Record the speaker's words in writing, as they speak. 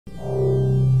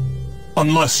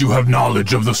Unless you have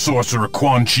knowledge of the sorcerer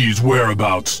Quan Chi's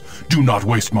whereabouts, do not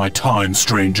waste my time,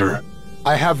 stranger.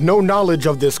 I have no knowledge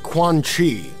of this Quan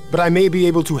Chi, but I may be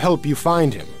able to help you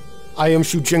find him. I am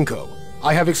Shujinko.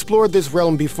 I have explored this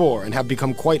realm before and have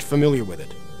become quite familiar with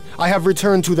it. I have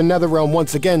returned to the Netherrealm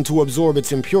once again to absorb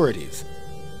its impurities.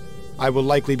 I will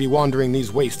likely be wandering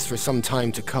these wastes for some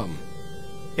time to come.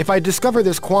 If I discover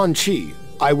this Quan Chi,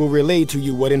 I will relay to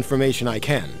you what information I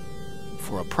can.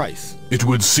 For a price. It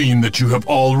would seem that you have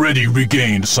already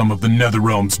regained some of the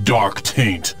Netherrealm's dark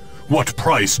taint. What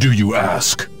price do you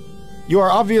ask? You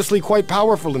are obviously quite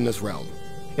powerful in this realm.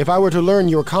 If I were to learn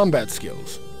your combat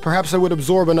skills, perhaps I would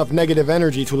absorb enough negative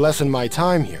energy to lessen my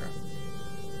time here.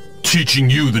 Teaching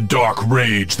you the dark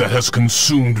rage that has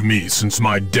consumed me since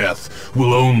my death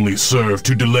will only serve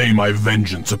to delay my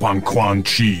vengeance upon Quan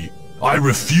Chi. I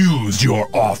refuse your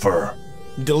offer.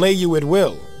 Delay you it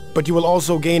will. But you will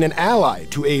also gain an ally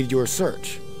to aid your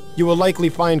search. You will likely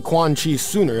find Quan Chi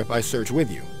sooner if I search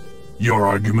with you. Your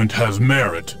argument has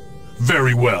merit.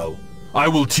 Very well. I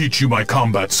will teach you my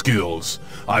combat skills.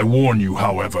 I warn you,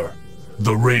 however,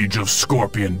 the rage of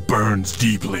Scorpion burns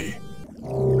deeply.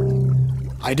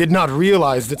 I did not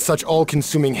realize that such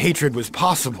all-consuming hatred was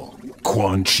possible.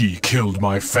 Quan Chi killed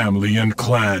my family and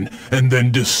clan, and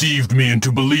then deceived me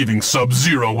into believing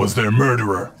Sub-Zero was their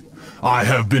murderer. I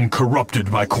have been corrupted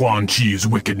by Quan Chi's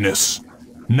wickedness.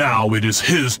 Now it is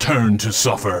his turn to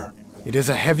suffer. It is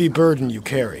a heavy burden you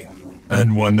carry.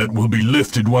 And one that will be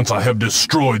lifted once I have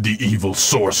destroyed the evil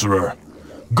sorcerer.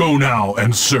 Go now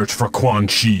and search for Quan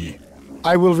Chi.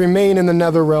 I will remain in the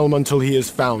Netherrealm until he is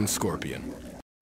found, Scorpion.